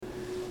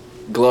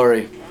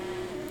Glory.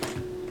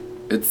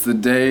 It's the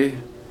day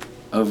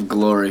of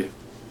glory.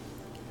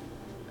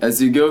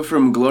 As you go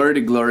from glory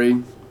to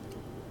glory,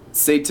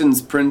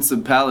 Satan's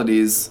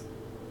principalities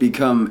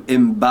become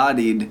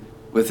embodied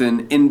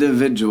within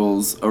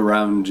individuals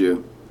around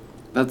you.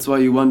 That's why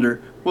you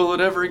wonder, will it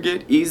ever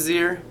get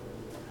easier?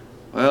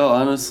 Well,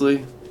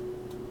 honestly,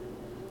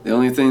 the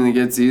only thing that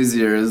gets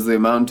easier is the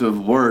amount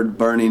of word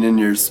burning in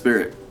your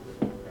spirit.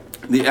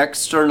 The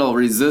external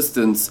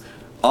resistance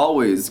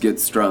always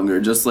gets stronger,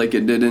 just like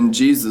it did in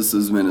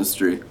Jesus'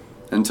 ministry,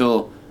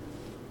 until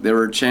they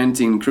were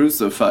chanting,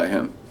 "Crucify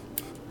him."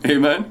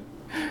 Amen?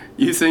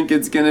 You think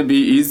it's going to be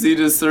easy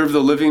to serve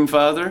the living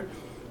Father?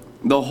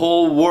 The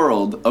whole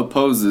world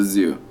opposes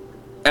you.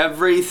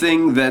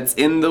 Everything that's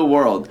in the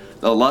world,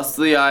 the lust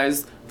of the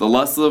eyes, the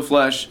lust of the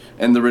flesh,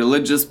 and the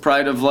religious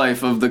pride of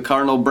life of the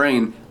carnal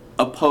brain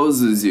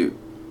opposes you.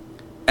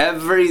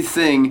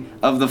 Everything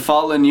of the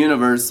fallen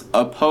universe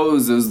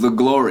opposes the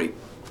glory.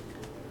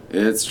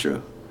 It's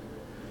true.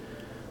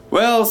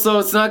 Well, so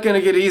it's not going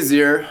to get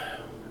easier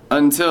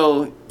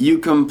until you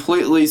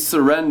completely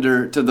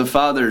surrender to the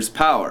Father's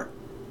power.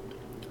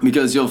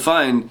 Because you'll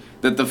find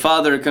that the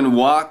Father can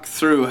walk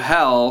through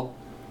hell,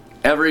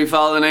 every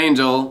fallen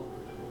angel,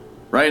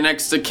 right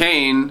next to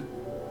Cain,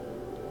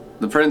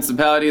 the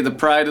principality of the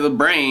pride of the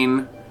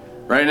brain,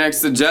 right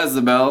next to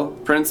Jezebel,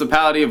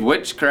 principality of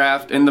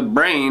witchcraft in the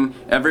brain.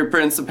 Every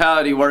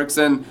principality works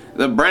in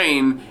the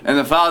brain, and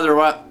the Father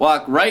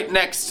walk right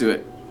next to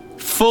it,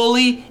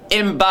 fully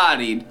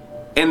embodied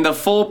in the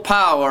full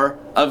power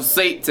of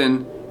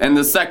Satan and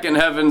the second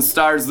heaven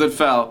stars that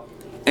fell.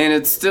 And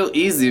it's still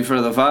easy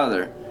for the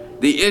Father.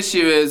 The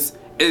issue is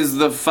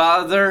the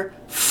Father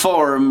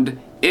formed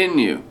in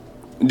you?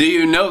 Do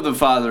you know the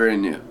Father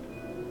in you?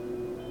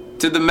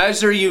 To the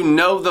measure you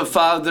know the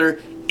Father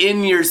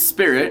in your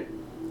spirit,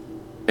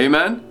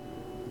 amen?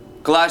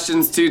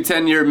 Colossians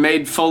 2:10, you're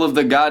made full of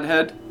the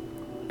Godhead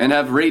and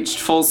have reached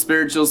full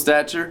spiritual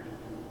stature.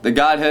 The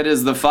Godhead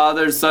is the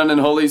Father, Son, and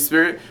Holy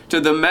Spirit.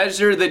 To the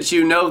measure that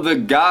you know the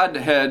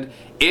Godhead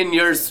in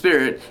your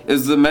spirit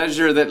is the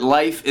measure that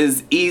life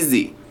is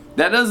easy.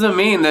 That doesn't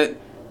mean that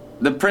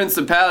the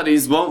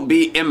principalities won't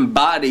be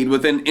embodied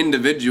within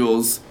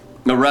individuals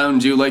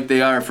around you like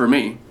they are for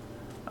me.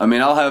 I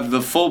mean, I'll have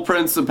the full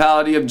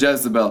principality of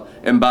Jezebel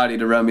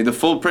embodied around me, the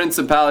full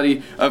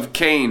principality of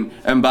Cain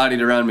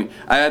embodied around me.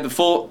 I had the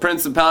full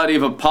principality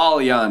of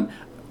Apollyon,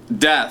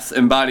 death,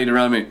 embodied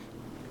around me.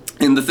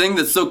 And the thing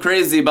that's so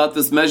crazy about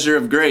this measure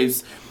of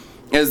grace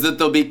is that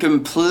they'll be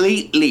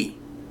completely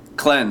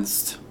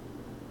cleansed.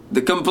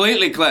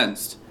 Completely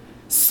cleansed.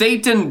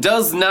 Satan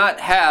does not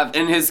have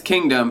in his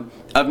kingdom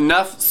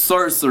enough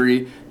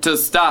sorcery to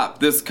stop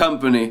this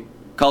company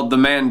called the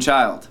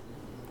man-child,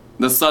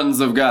 the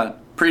sons of God,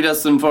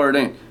 predestined,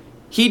 foreordained.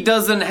 He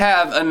doesn't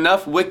have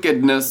enough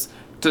wickedness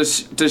to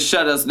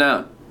shut us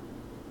down.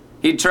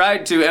 He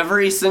tried to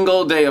every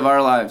single day of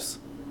our lives.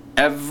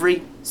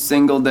 Every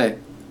single day.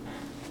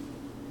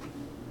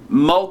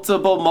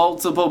 Multiple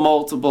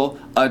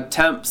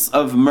attempts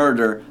of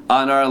murder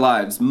on our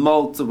lives.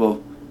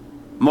 Multiple.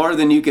 More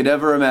than you could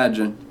ever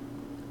imagine.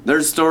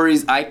 There's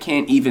stories I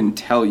can't even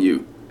tell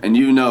you. And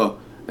you know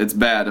it's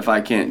bad if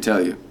I can't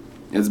tell you.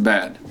 It's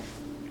bad.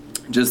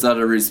 Just out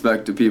of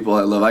respect to people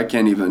I love, I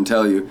can't even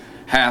tell you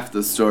half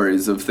the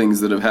stories of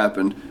things that have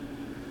happened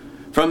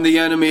from the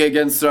enemy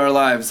against our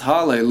lives.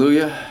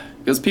 Hallelujah.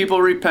 Because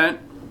people repent,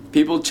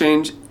 people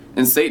change,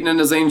 and Satan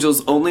and his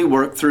angels only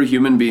work through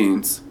human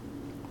beings.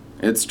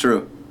 It's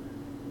true.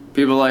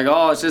 People are like,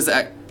 oh, it's just...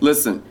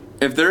 Listen,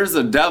 if there's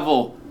a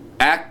devil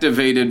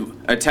activated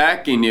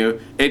attacking you,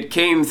 it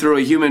came through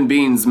a human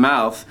being's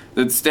mouth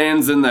that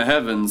stands in the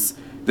heavens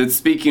that's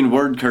speaking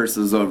word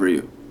curses over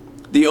you.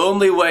 The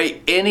only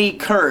way any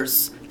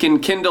curse can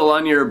kindle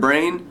on your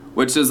brain,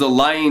 which is a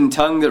lying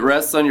tongue that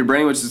rests on your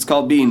brain, which is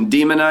called being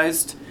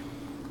demonized.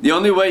 The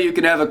only way you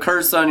can have a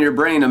curse on your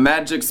brain, a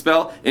magic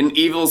spell, an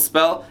evil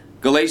spell,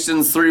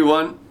 Galatians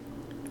 3:1.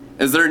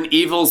 Is there an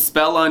evil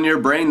spell on your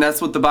brain?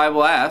 That's what the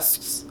Bible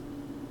asks.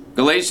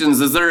 Galatians,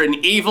 is there an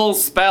evil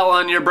spell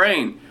on your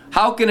brain?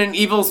 How can an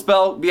evil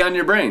spell be on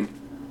your brain?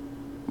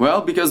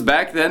 Well, because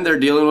back then they're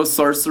dealing with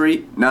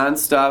sorcery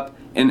nonstop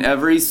in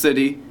every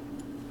city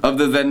of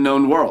the then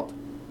known world.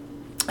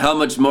 How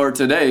much more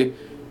today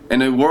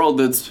in a world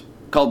that's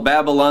called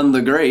Babylon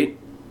the Great,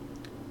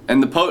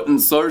 and the potent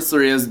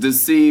sorcery has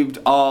deceived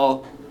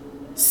all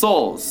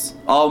souls,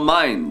 all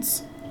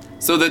minds,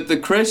 so that the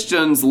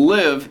Christians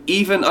live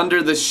even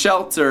under the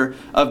shelter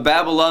of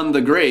Babylon the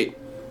Great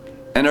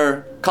and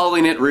are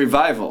calling it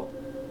revival.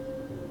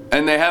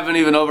 And they haven't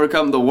even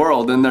overcome the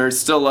world, and they're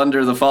still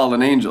under the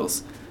fallen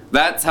angels.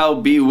 That's how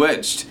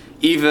bewitched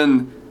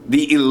even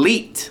the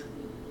elite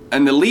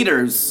and the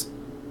leaders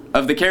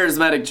of the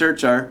charismatic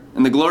church are,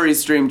 and the Glory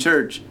Stream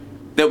Church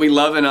that we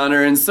love and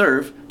honor and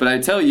serve. But I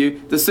tell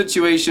you, the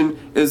situation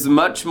is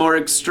much more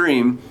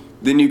extreme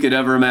than you could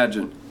ever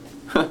imagine.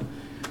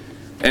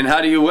 And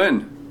how do you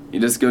win? You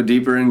just go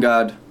deeper in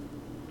God.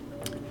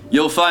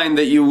 You'll find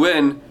that you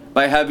win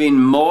by having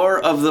more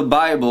of the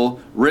Bible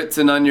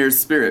written on your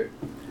spirit.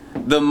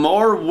 the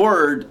more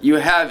word you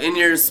have in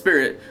your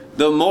spirit,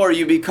 the more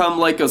you become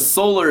like a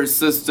solar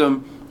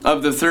system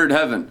of the third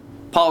heaven.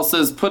 Paul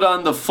says, put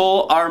on the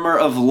full armor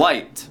of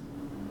light.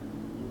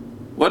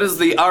 What is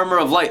the armor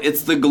of light?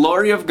 It's the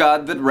glory of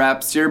God that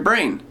wraps your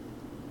brain.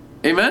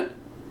 Amen?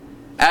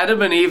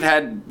 Adam and Eve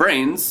had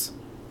brains.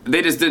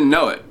 They just didn't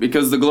know it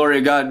because the glory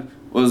of God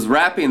was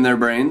wrapping their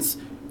brains,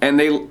 and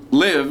they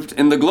lived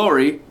in the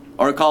glory,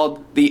 or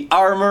called the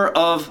armor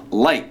of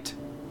light.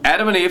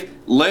 Adam and Eve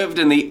lived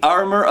in the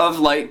armor of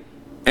light,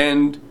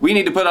 and we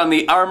need to put on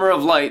the armor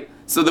of light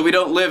so that we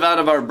don't live out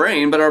of our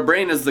brain, but our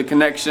brain is the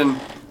connection,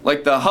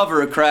 like the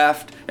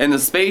hovercraft and the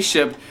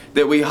spaceship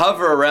that we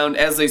hover around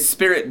as a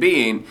spirit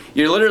being.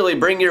 You literally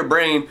bring your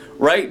brain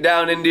right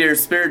down into your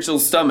spiritual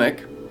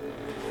stomach,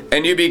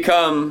 and you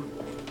become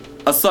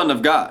a son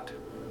of God,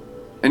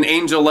 an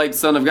angel-like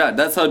son of God.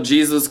 That's how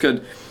Jesus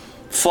could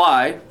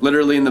fly.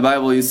 Literally in the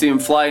Bible, you see him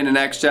flying in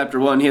Acts chapter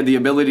 1. He had the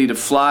ability to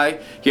fly.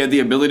 He had the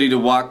ability to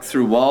walk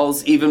through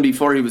walls even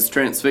before he was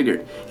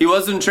transfigured. He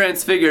wasn't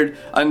transfigured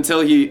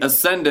until he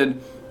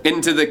ascended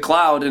into the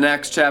cloud in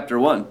Acts chapter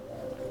 1.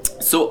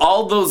 So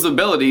all those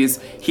abilities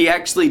he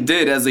actually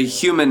did as a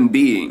human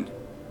being.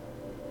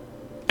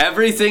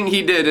 Everything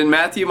he did in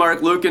Matthew,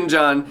 Mark, Luke, and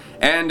John,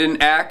 and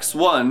in Acts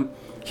 1,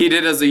 he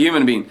did as a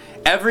human being.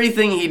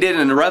 Everything he did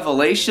in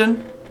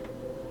Revelation,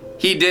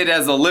 he did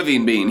as a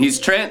living being. He's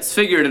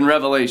transfigured in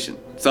Revelation.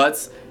 So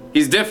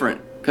he's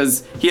different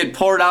because he had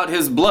poured out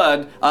his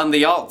blood on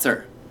the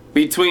altar.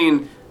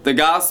 Between the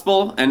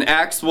gospel and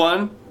Acts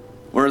 1,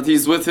 where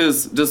he's with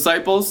his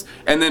disciples,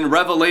 and then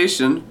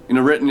Revelation,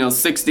 written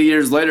 60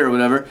 years later or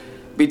whatever,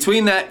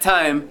 between that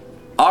time,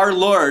 our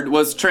Lord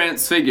was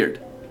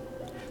transfigured.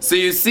 So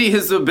you see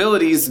his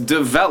abilities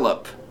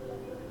develop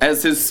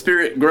as his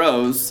spirit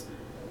grows.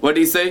 What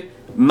did he say?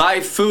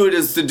 My food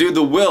is to do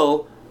the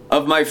will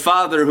of my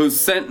Father who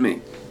sent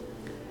me.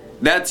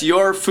 That's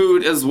your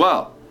food as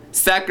well.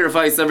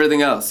 Sacrifice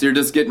everything else. You're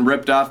just getting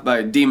ripped off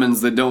by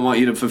demons that don't want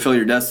you to fulfill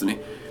your destiny.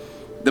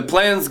 The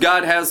plans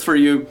God has for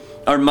you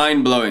are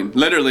mind-blowing.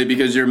 Literally,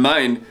 because your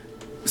mind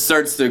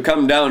starts to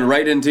come down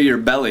right into your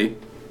belly.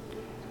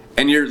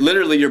 And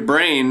your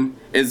brain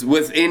is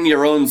within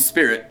your own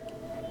spirit.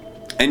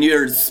 And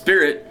you're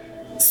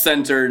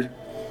spirit-centered,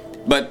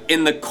 but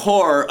in the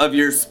core of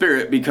your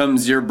spirit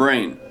becomes your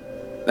brain.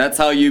 That's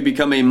how you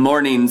become a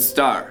morning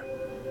star.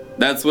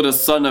 That's what a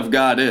son of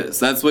God is.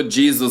 That's what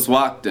Jesus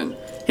walked in.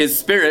 His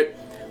spirit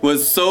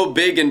was so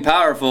big and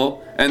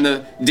powerful, and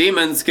the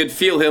demons could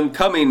feel him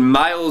coming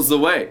miles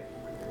away.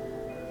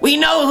 We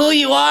know who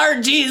you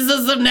are,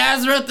 Jesus of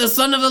Nazareth, the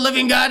Son of the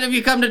living God. Have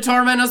you come to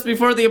torment us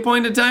before the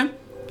appointed time?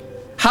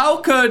 How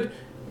could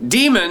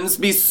demons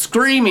be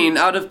screaming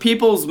out of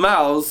people's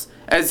mouths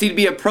as he'd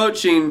be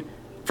approaching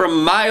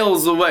from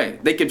miles away?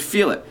 They could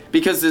feel it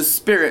because his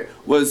spirit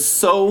was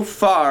so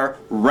far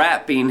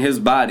wrapping his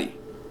body.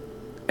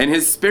 And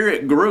his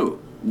spirit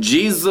grew.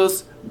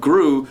 Jesus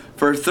grew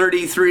for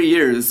 33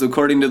 years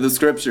according to the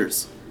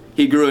scriptures.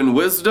 He grew in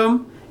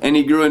wisdom, and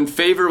he grew in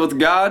favor with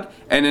God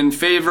and in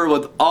favor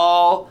with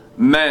all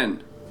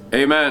men.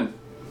 Amen.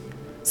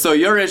 So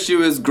your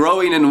issue is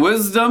growing in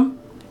wisdom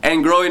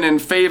and growing in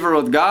favor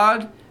with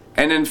God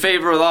and in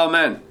favor with all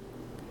men.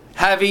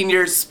 Having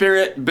your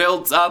spirit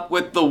built up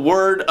with the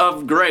word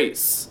of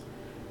grace.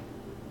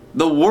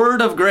 The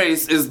word of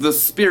grace is the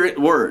spirit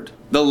word,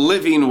 the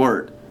living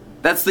word.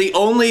 That's the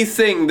only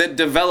thing that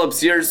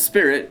develops your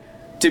spirit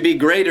to be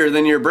greater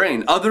than your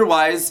brain.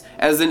 Otherwise,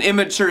 as an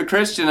immature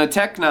Christian, a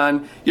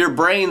teknon, your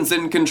brain's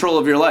in control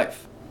of your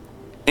life.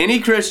 Any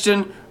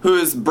Christian who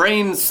is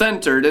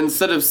brain-centered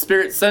instead of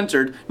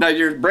spirit-centered, now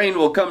your brain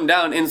will come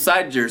down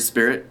inside your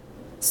spirit.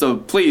 So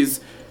please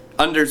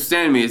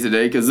understand me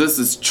today, because this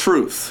is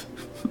truth.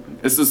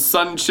 This is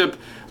sonship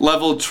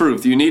level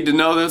truth. You need to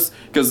know this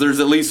because there's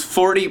at least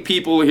 40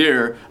 people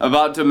here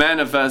about to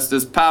manifest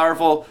as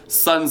powerful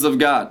sons of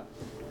God,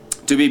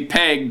 to be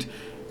pegged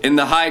in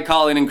the high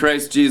calling in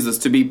Christ Jesus,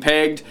 to be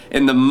pegged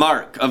in the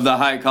mark of the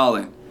high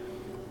calling.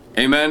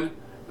 Amen?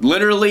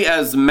 Literally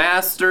as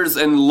masters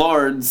and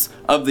lords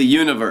of the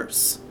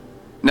universe.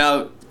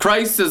 Now,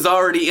 Christ is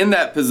already in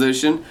that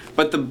position,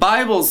 but the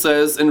Bible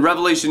says in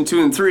Revelation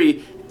 2 and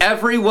 3,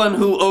 everyone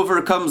who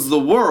overcomes the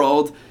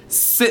world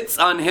sits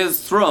on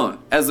his throne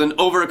as an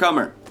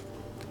overcomer.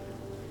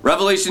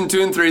 Revelation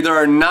 2 and 3, there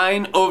are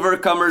 9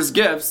 overcomers'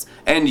 gifts,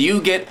 and you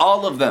get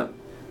all of them.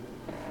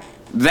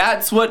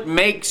 That's what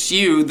makes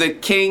you the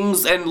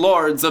kings and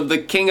lords of the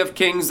King of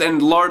Kings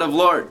and Lord of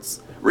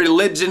Lords.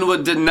 Religion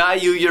would deny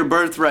you your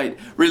birthright.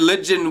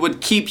 Religion would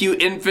keep you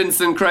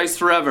infants in Christ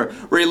forever.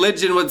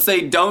 Religion would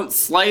say, don't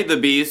slay the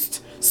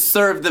beast,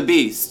 serve the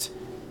beast.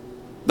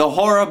 The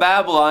whore of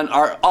Babylon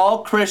are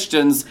all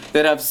Christians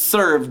that have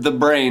served the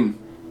brain.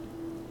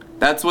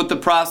 That's what the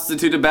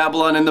prostitute of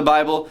Babylon in the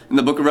Bible, in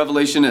the book of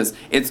Revelation is.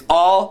 It's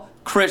all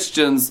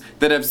Christians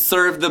that have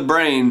served the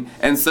brain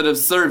instead of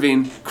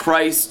serving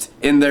Christ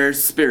in their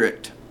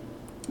spirit.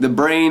 The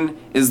brain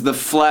is the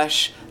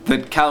flesh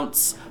that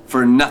counts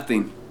for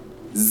nothing.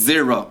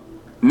 Zero.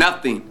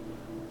 Nothing.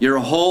 Your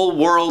whole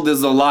world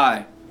is a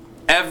lie.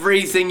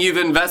 everything you've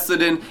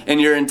invested in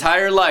your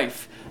entire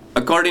life,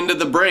 according to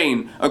the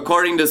brain,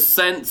 according to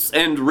sense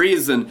and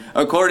reason,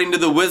 according to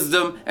the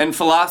wisdom and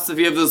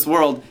philosophy of this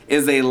world,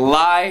 is a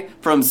lie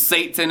from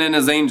Satan and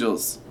his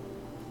angels.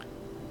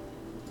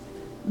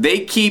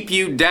 They keep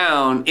you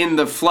down in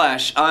the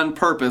flesh on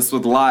purpose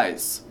with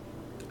lies.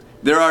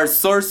 There are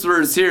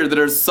sorcerers here that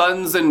are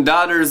sons and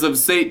daughters of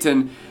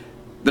Satan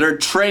that are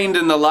trained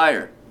in the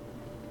liar.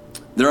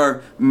 There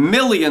are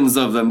millions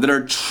of them that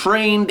are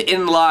trained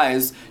in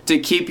lies to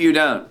keep you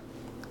down.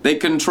 They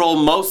control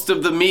most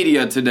of the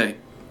media today.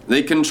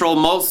 They control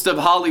most of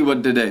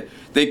Hollywood today.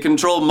 They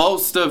control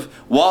most of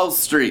Wall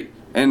Street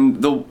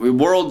and the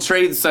World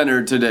Trade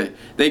Center today.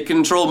 They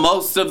control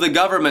most of the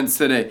governments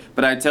today.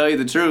 But I tell you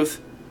the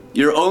truth,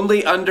 you're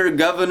only under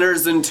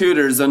governors and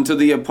tutors until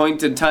the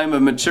appointed time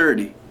of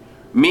maturity.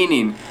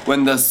 Meaning,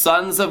 when the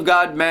sons of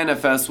God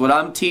manifest what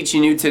I'm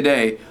teaching you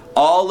today,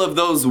 all of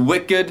those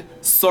wicked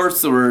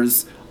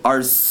sorcerers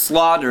are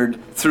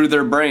slaughtered through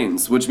their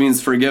brains, which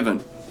means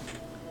forgiven.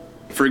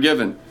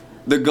 Forgiven.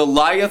 The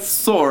Goliath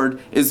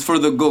sword is for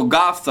the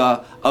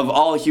Golgotha of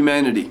all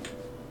humanity.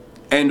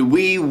 And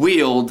we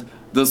wield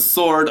the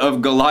sword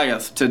of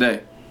Goliath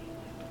today.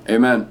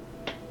 Amen.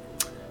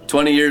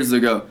 20 years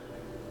ago,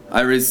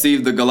 I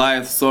received the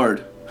Goliath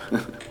sword.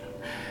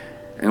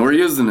 And we're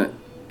using it.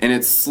 And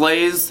it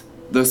slays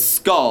the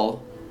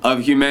skull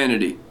of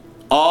humanity.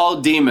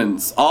 All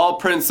demons, all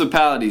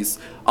principalities,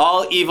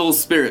 all evil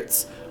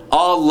spirits,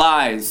 all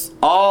lies,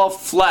 all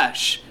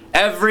flesh,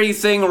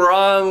 everything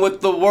wrong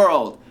with the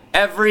world,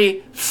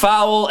 every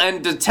foul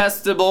and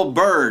detestable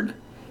bird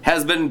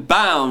has been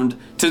bound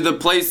to the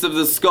place of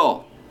the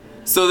skull.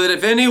 So that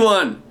if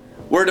anyone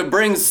were to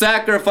bring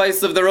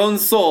sacrifice of their own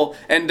soul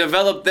and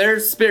develop their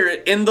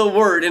spirit in the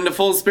Word into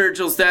full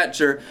spiritual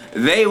stature,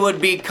 they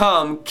would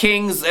become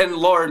kings and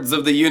lords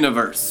of the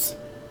universe.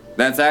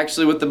 That's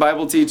actually what the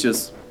Bible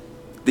teaches.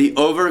 The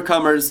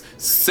overcomers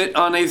sit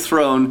on a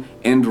throne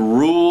and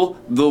rule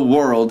the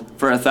world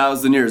for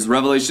 1,000 years.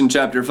 Revelation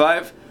chapter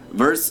 5,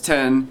 verse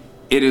 10,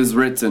 it is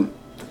written.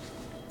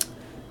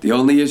 The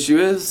only issue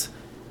is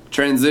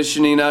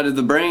transitioning out of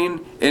the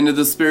brain into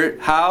the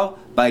spirit. How?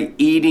 By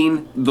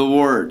eating the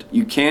Word.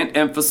 You can't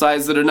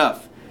emphasize it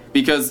enough.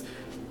 Because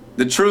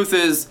the truth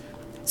is,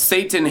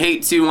 Satan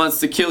hates you and wants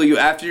to kill you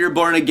after you're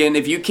born again.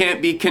 If you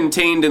can't be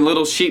contained in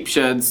little sheep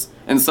sheds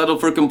and settle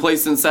for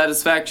complacent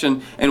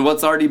satisfaction in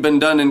what's already been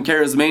done in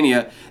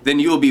charismania, then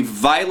you will be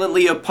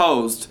violently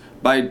opposed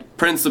by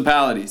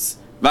principalities.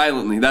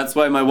 Violently. That's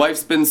why my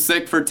wife's been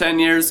sick for 10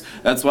 years.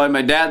 That's why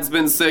my dad's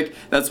been sick.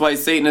 That's why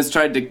Satan has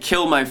tried to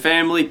kill my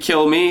family,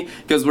 kill me,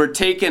 because we're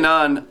taking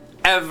on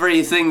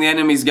everything the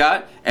enemy's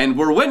got, and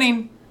we're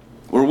winning.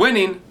 We're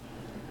winning.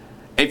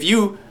 If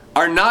you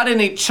are not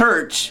in a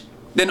church,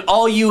 then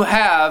all you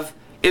have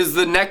is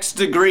the next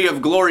degree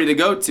of glory to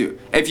go to.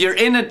 If you're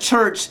in a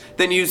church,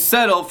 then you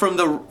settle for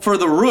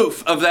the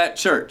roof of that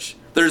church.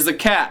 There's a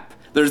cap.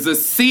 There's a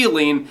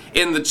ceiling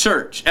in the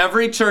church.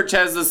 Every church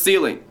has a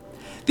ceiling.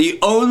 The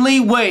only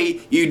way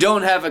you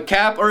don't have a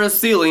cap or a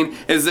ceiling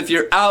is if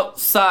you're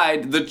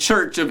outside the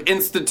church of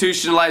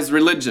institutionalized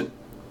religion.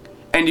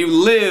 And you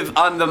live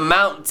on the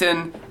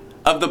mountain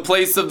of the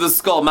place of the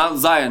skull, Mount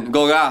Zion,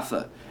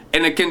 Golgotha,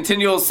 in a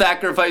continual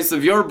sacrifice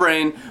of your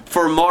brain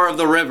for more of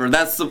the river.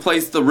 That's the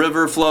place the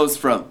river flows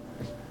from.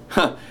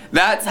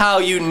 That's how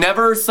you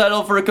never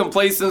settle for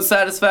complacent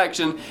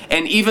satisfaction.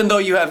 And even though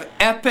you have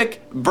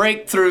epic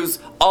breakthroughs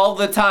all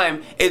the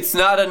time, it's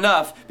not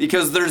enough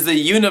because there's a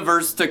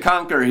universe to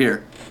conquer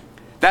here.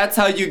 That's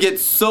how you get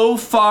so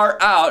far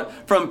out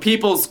from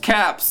people's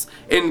caps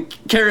in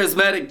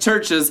charismatic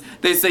churches,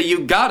 they say you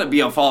gotta be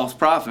a false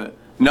prophet.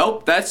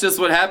 Nope, that's just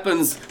what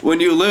happens when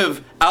you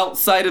live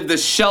outside of the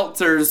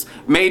shelters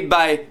made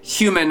by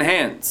human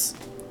hands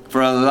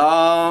for a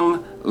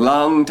long,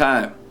 long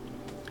time.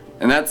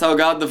 And that's how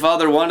God the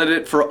Father wanted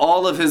it for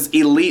all of his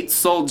elite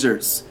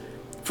soldiers,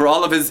 for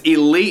all of his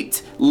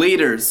elite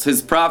leaders,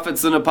 his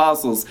prophets and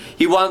apostles.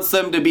 He wants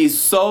them to be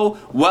so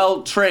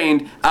well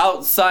trained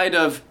outside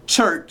of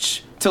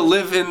church to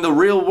live in the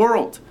real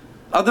world.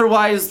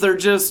 Otherwise, they're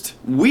just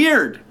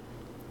weird.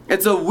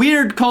 It's a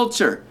weird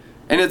culture,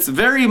 and it's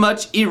very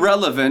much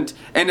irrelevant,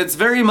 and it's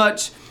very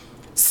much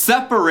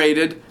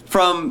separated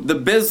from the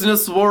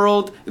business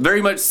world,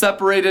 very much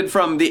separated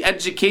from the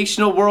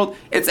educational world.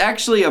 It's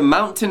actually a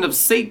mountain of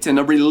Satan,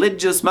 a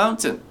religious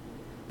mountain.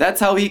 That's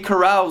how he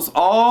corrals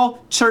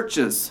all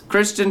churches,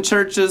 Christian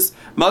churches,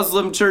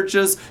 Muslim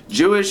churches,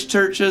 Jewish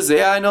churches.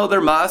 Yeah, I know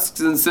they're mosques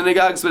and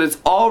synagogues, but it's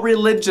all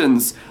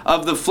religions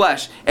of the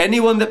flesh.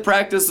 Anyone that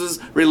practices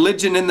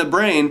religion in the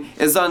brain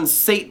is on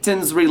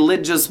Satan's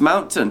religious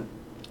mountain.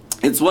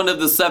 It's one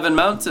of the 7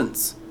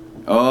 mountains.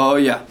 Oh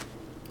yeah,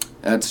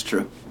 that's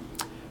true.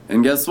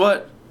 And guess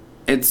what?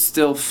 It's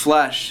still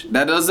flesh.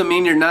 That doesn't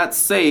mean you're not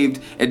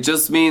saved. It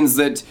just means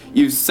that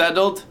you've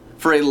settled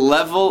for a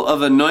level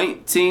of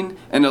anointing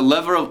and a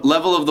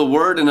level of the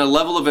word and a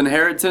level of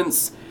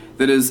inheritance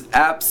that is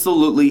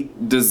absolutely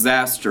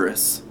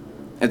disastrous.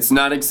 It's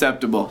not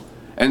acceptable.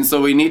 And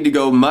so we need to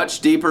go much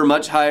deeper,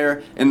 much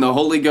higher in the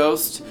Holy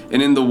Ghost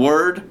and in the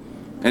Word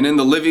and in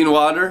the living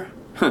water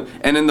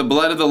and in the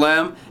blood of the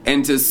Lamb,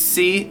 and to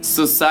see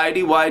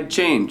society-wide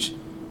change.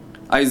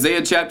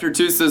 Isaiah chapter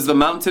 2 says, the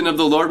mountain of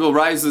the Lord will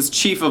rise as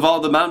chief of all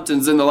the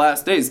mountains in the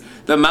last days.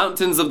 The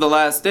mountains of the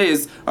last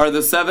days are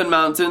the 7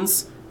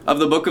 mountains of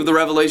the book of the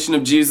Revelation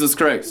of Jesus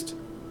Christ,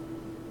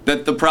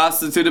 that the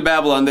prostitute of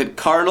Babylon, that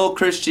carnal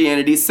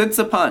Christianity sits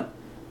upon.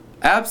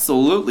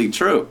 Absolutely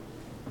true.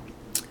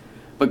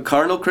 But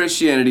carnal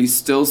Christianity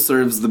still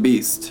serves the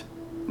beast.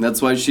 And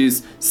that's why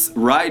she's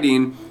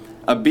riding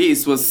a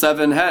beast with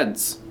 7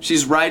 heads.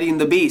 She's riding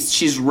the beast.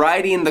 She's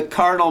riding the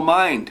carnal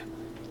mind.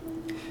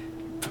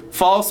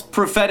 False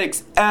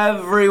prophetics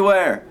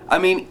everywhere. I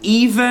mean,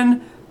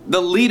 even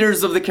the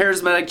leaders of the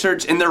charismatic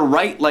church, and they're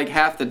right like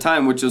half the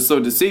time, which is so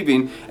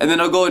deceiving. And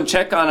then I'll go and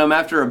check on them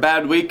after a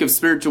bad week of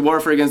spiritual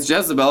warfare against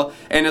Jezebel,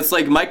 and it's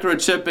like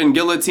microchip and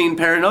guillotine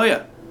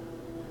paranoia.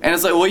 And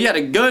it's like, well, you had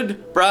a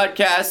good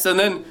broadcast, and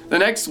then the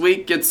next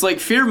week it's like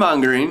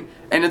fear-mongering,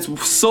 and it's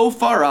so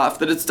far off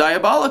that it's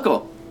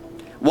diabolical.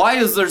 Why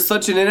is there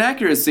such an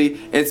inaccuracy?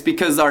 It's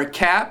because our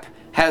cap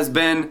has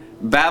been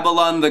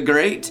Babylon the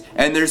Great,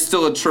 and there's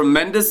still a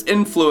tremendous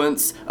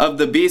influence of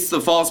the beast,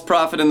 the false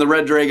prophet, and the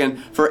red dragon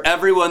for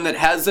everyone that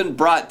hasn't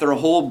brought their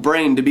whole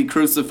brain to be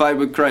crucified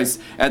with Christ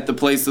at the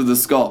place of the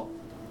skull.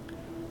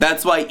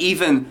 That's why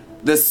even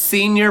the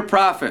senior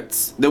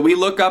prophets that we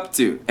look up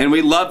to and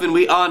we love and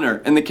we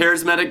honor in the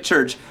charismatic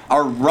church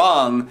are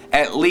wrong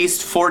at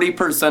least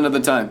 40% of the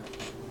time.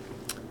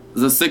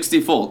 The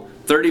 60-fold.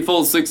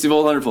 30-fold,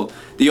 60-fold, 100-fold.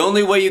 The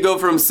only way you go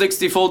from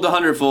 60-fold to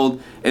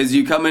 100-fold is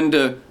you come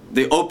into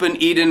the open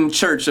Eden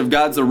church of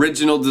God's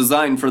original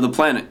design for the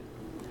planet,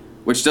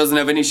 which doesn't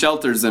have any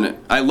shelters in it.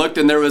 I looked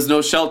and there was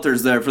no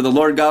shelters there, for the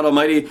Lord God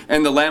Almighty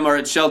and the Lamb are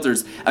its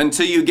shelters.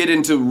 Until you get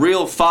into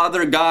real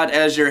Father God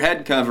as your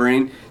head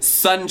covering,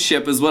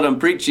 sonship is what I'm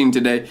preaching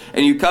today,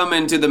 and you come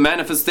into the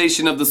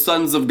manifestation of the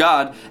sons of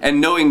God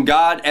and knowing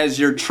God as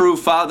your true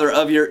Father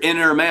of your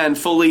inner man,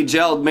 fully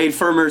gelled, made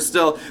firmer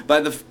still by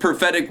the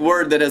prophetic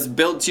word that has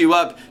built you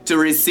up to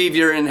receive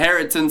your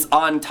inheritance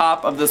on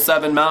top of the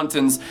 7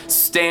 mountains,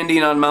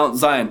 standing on Mount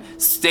Zion,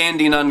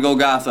 standing on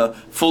Golgotha,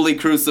 fully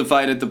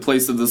crucified at the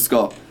place of the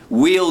skull,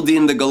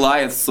 wielding the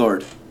Goliath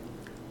sword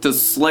to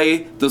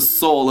slay the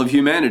soul of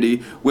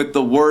humanity with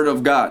the Word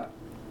of God.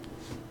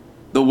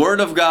 The Word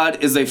of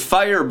God is a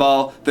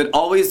fireball that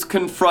always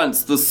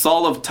confronts the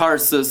Saul of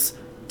Tarsus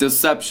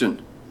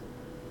deception.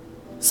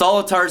 Saul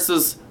of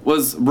Tarsus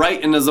was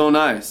right in his own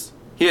eyes.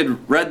 He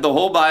had read the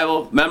whole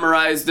Bible,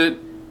 memorized it,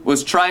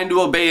 was trying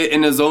to obey it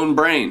in his own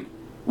brain.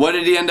 What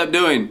did he end up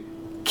doing?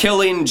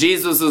 Killing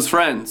Jesus'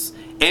 friends.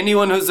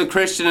 Anyone who's a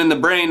Christian in the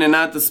brain and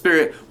not the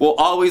spirit will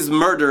always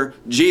murder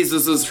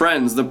Jesus'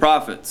 friends, the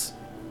prophets.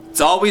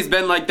 It's always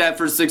been like that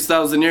for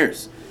 6,000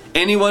 years.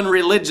 Anyone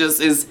religious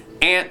is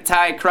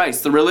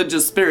anti-Christ. The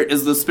religious spirit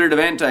is the spirit of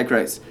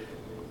antichrist.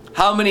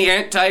 How many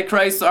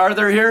antichrists are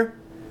there here?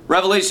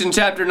 Revelation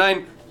chapter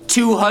 9,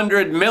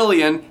 200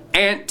 million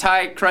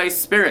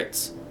antichrist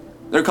spirits.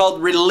 They're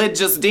called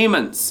religious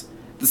demons.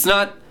 It's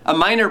not a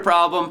minor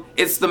problem,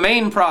 it's the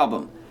main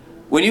problem.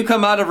 When you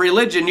come out of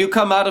religion, you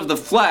come out of the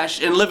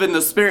flesh and live in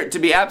the spirit. To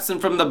be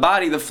absent from the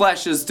body, the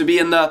flesh, is to be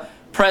in the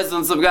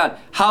presence of God.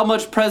 How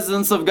much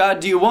presence of God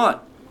do you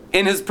want?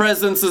 In His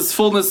presence is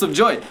fullness of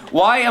joy.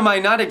 Why am I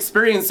not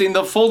experiencing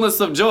the fullness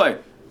of joy,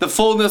 the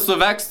fullness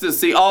of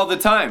ecstasy all the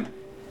time?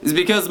 It's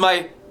because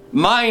my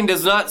mind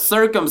is not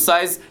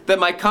circumcised, that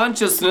my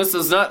consciousness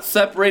is not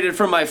separated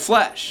from my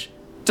flesh,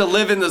 to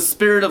live in the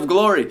spirit of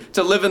glory,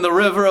 to live in the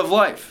river of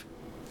life.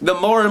 The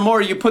more and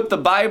more you put the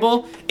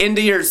Bible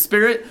into your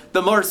spirit,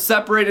 the more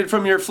separated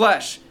from your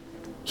flesh.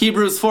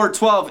 Hebrews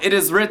 4:12, it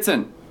is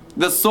written,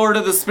 the sword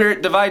of the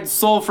Spirit divides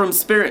soul from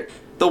spirit.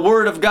 The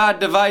Word of God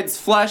divides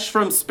flesh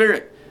from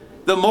spirit.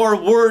 The more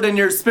Word in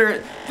your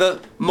spirit, the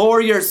more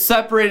you're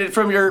separated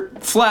from your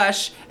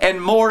flesh and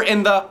more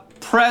in the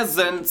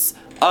presence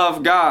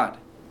of God.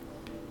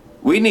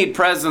 We need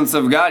presence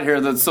of God here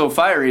that's so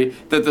fiery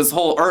that this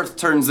whole earth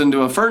turns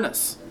into a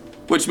furnace.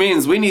 Which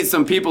means we need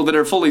some people that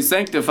are fully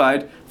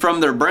sanctified from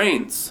their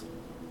brains.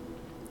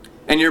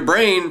 And your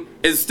brain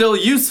is still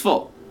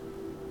useful.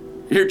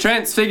 You're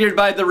transfigured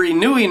by the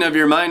renewing of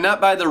your mind,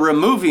 not by the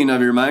removing of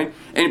your mind.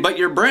 But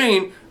your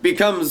brain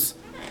becomes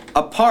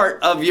a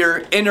part of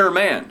your inner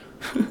man.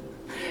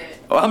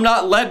 Well, I'm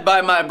not led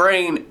by my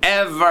brain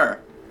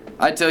ever.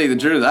 I tell you the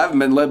truth, I haven't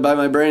been led by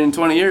my brain in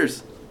 20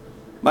 years.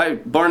 My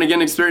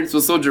born-again experience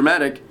was so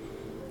dramatic.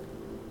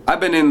 I've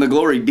been in the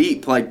glory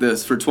deep like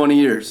this for 20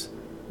 years.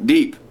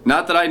 Deep.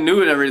 Not that I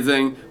knew it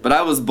everything, but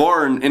I was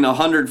born in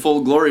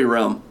 100-fold glory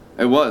realm.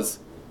 It was.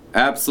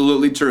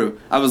 Absolutely true.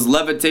 I was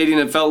levitating,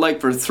 it felt like,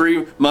 for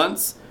 3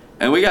 months.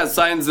 And we got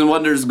signs and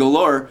wonders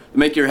galore to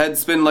make your head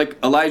spin like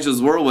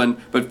Elijah's whirlwind.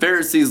 But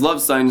Pharisees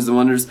love signs and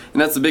wonders,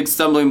 and that's a big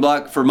stumbling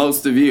block for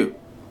most of you.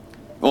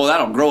 Well,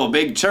 that'll grow a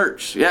big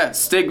church. Yeah,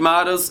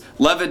 stigmatas,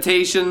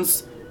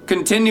 levitations,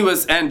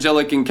 continuous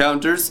angelic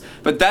encounters,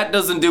 but that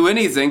doesn't do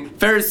anything.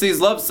 Pharisees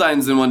love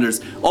signs and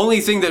wonders.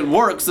 Only thing that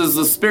works is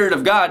the Spirit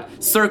of God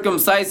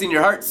circumcising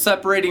your heart,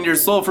 separating your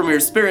soul from your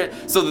spirit,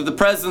 so that the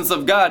presence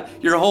of God,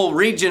 your whole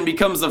region,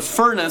 becomes a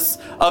furnace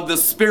of the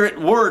Spirit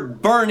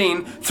Word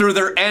burning through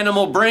their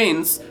animal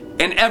brains,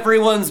 and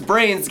everyone's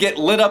brains get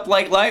lit up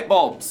like light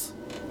bulbs.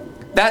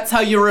 That's how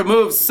you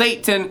remove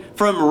Satan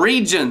from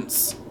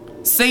regions.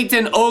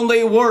 Satan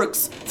only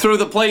works through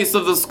the place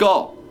of the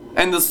skull.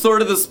 And the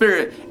sword of the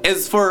Spirit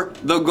is for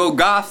the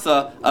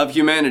Golgotha of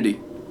humanity.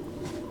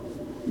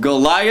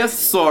 Goliath's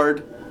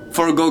sword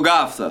for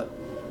Golgotha.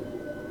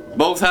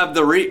 Both have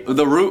the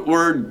root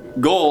word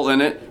Gol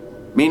in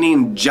it,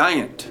 meaning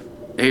giant.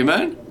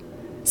 Amen?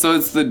 So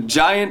it's the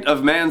giant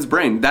of man's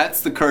brain.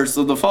 That's the curse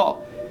of the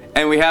fall.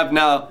 And we have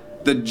now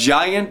the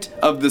giant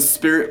of the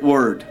Spirit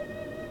Word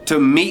to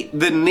meet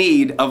the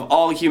need of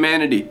all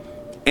humanity.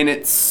 And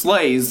it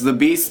slays the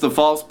beast, the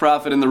false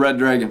prophet, and the red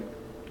dragon.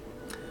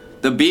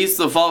 The beast,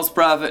 the false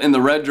prophet, and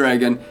the red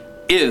dragon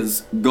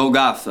is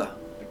Golgotha.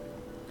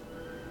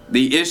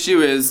 The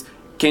issue is,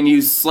 can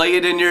you slay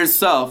it in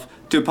yourself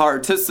to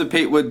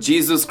participate with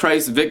Jesus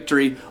Christ's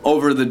victory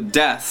over the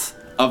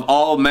death of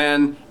all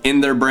man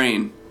in their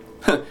brain?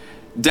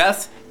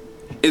 Death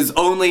is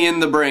only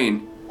in the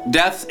brain.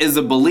 Death is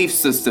a belief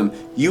system.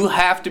 You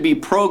have to be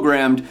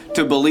programmed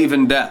to believe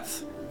in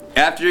death.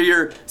 After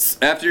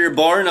you're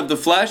born of the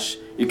flesh,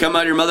 you come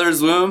out of your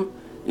mother's womb,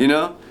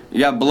 you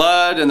got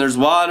blood and there's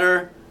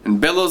water and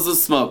billows of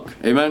smoke.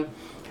 Amen?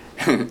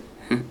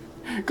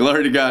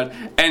 Glory to God.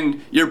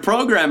 And you're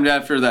programmed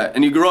after that.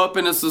 And you grow up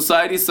in a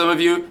society. Some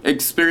of you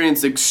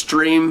experience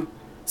extreme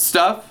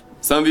stuff.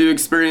 Some of you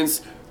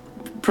experience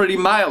pretty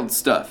mild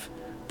stuff.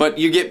 But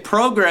you get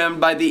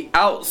programmed by the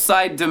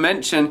outside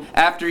dimension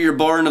after you're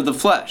born of the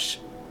flesh.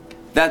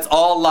 That's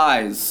all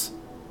lies.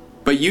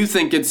 But you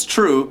think it's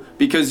true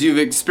because you've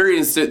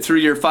experienced it through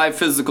your 5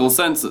 physical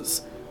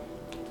senses.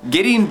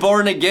 Getting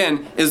born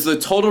again is the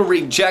total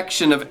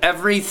rejection of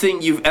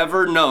everything you've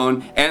ever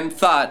known and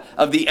thought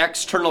of the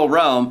external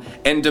realm,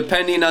 and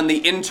depending on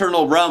the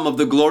internal realm of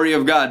the glory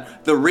of God,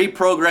 that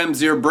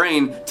reprograms your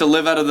brain to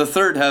live out of the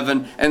third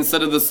heaven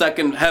instead of the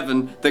second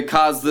heaven that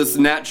caused this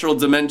natural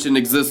dimension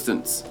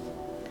existence.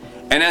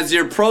 And as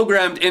you're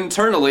programmed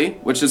internally,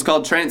 which is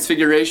called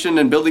transfiguration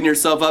and building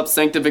yourself up,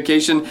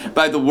 sanctification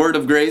by the word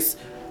of grace,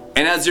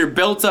 and as you're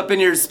built up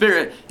in your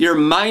spirit, your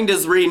mind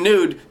is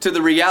renewed to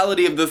the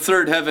reality of the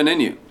third heaven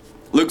in you.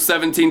 Luke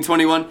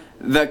 17:21,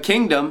 the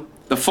kingdom,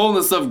 the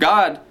fullness of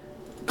God,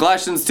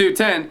 Colossians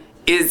 2:10,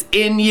 is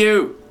in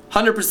you,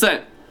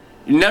 100%.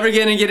 You're never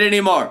going to get any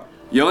more.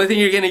 The only thing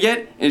you're going to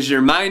get is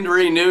your mind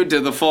renewed to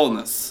the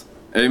fullness.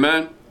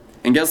 Amen?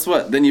 And guess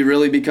what? Then you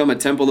really become a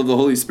temple of the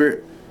Holy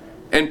Spirit.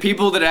 And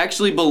people that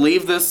actually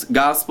believe this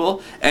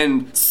gospel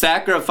and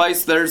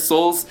sacrifice their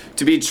souls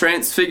to be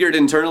transfigured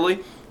internally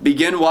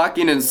begin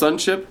walking in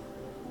sonship.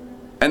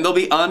 And they'll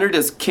be honored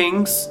as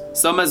kings,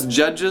 some as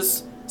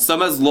judges,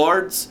 some as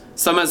lords,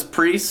 some as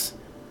priests,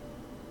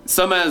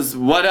 some as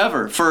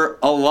whatever, for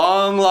a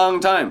long, long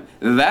time.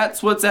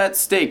 That's what's at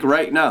stake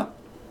right now.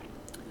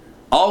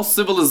 All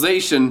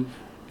civilization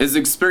is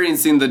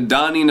experiencing the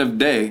dawning of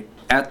day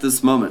at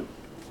this moment.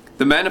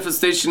 The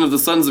manifestation of the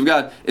sons of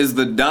God is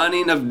the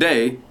dawning of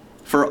day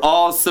for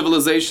all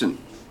civilization.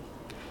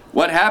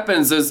 What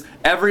happens is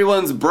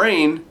everyone's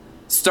brain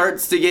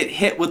starts to get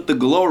hit with the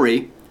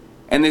glory,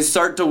 and they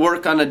start to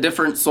work on a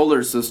different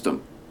solar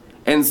system.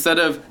 Instead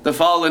of the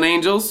fallen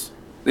angels,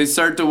 they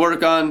start to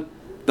work on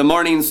the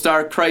morning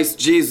star, Christ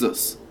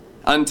Jesus,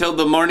 until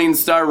the morning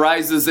star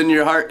rises in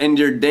your heart and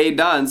your day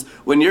dawns.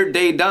 When your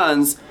day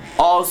dawns,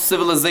 all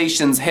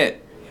civilizations hit.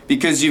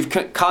 Because you've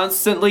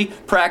constantly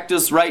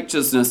practiced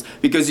righteousness,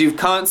 because you've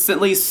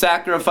constantly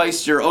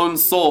sacrificed your own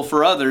soul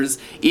for others,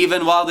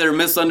 even while they're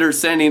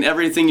misunderstanding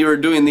everything you were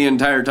doing the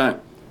entire time.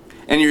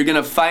 And you're going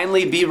to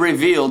finally be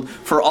revealed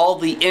for all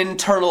the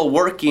internal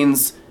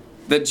workings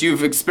that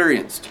you've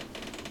experienced.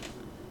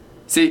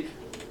 See,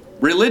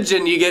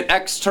 religion, you get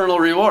external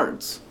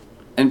rewards.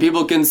 And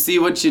people can see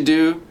what you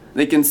do.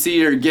 They can see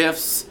your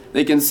gifts.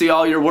 They can see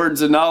all your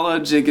words of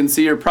knowledge. They can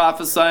see your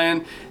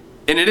prophesying.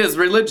 And it is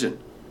religion.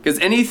 Because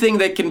anything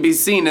that can be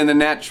seen in the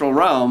natural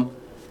realm,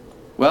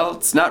 well,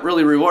 it's not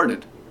really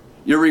rewarded.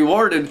 You're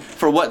rewarded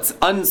for what's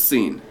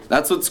unseen.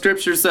 That's what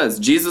Scripture says.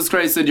 Jesus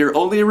Christ said you're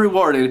only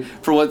rewarded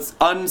for what's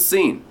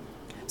unseen.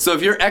 So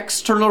if your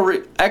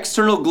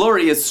external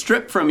glory is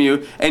stripped from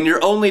you, and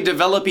you're only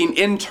developing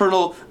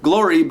internal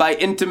glory by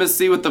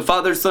intimacy with the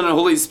Father, Son, and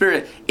Holy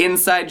Spirit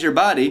inside your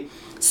body,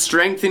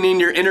 strengthening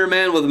your inner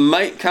man with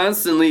might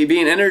constantly,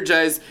 being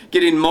energized,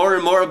 getting more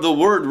and more of the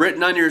word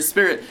written on your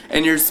spirit,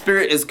 and your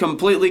spirit is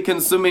completely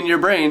consuming your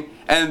brain,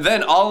 and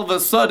then all of a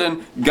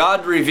sudden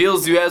God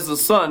reveals you as the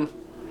Son,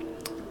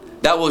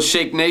 that will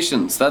shake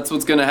nations. That's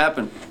what's going to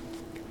happen.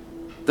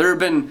 There have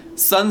been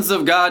sons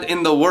of God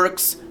in the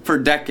works for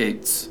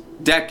decades,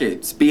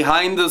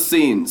 behind the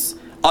scenes,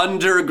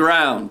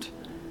 underground,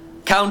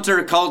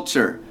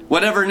 counterculture,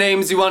 whatever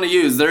names you want to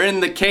use. They're in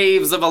the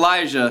caves of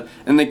Elijah,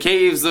 in the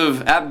caves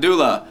of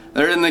Abdullah.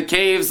 They're in the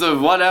caves of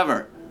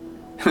whatever.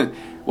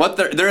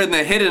 They're in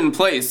the hidden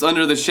place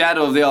under the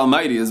shadow of the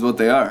Almighty is what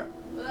they are.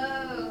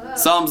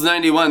 Psalms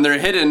 91, they're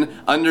hidden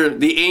under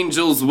the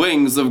angel's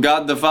wings of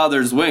God the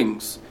Father's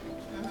wings.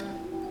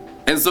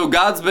 And so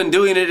God's been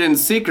doing it in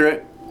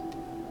secret,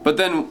 but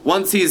then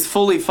once he's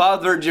fully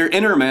fathered your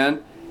inner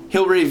man,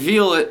 he'll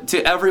reveal it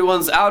to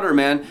everyone's outer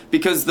man,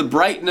 because the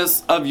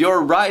brightness of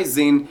your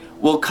rising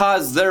will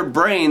cause their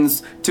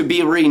brains to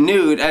be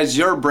renewed as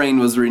your brain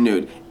was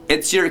renewed.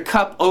 It's your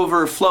cup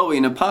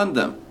overflowing upon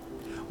them.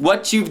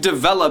 What you've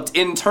developed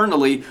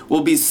internally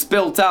will be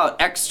spilt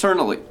out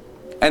externally.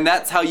 And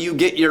that's how you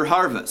get your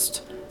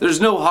harvest.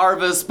 There's no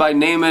harvest by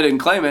name it and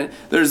claim it.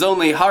 There's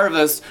only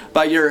harvest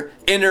by your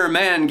inner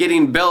man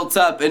getting built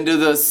up into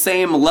the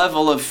same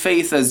level of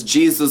faith as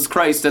Jesus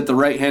Christ at the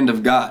right hand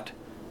of God,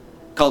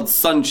 called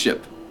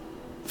sonship,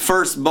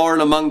 firstborn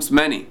amongst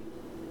many.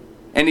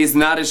 And he's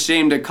not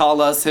ashamed to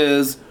call us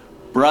his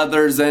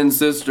brothers and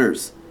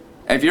sisters.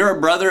 If you're a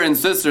brother and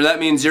sister, that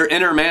means your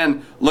inner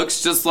man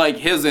looks just like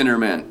his inner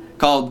man,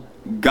 called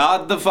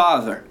God the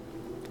Father.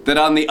 That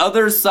on the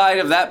other side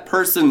of that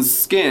person's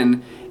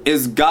skin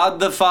is God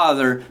the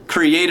Father,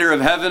 creator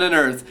of heaven and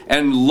earth,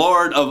 and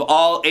Lord of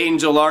all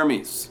angel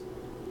armies.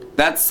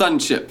 That's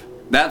sonship.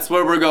 That's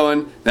where we're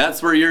going.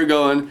 That's where you're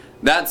going.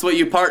 That's what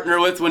you partner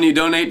with when you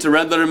donate to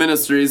Red Letter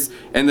Ministries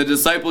and the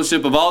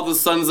discipleship of all the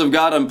sons of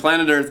God on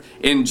planet earth.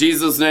 In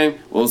Jesus' name,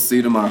 we'll see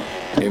you tomorrow.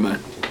 Amen.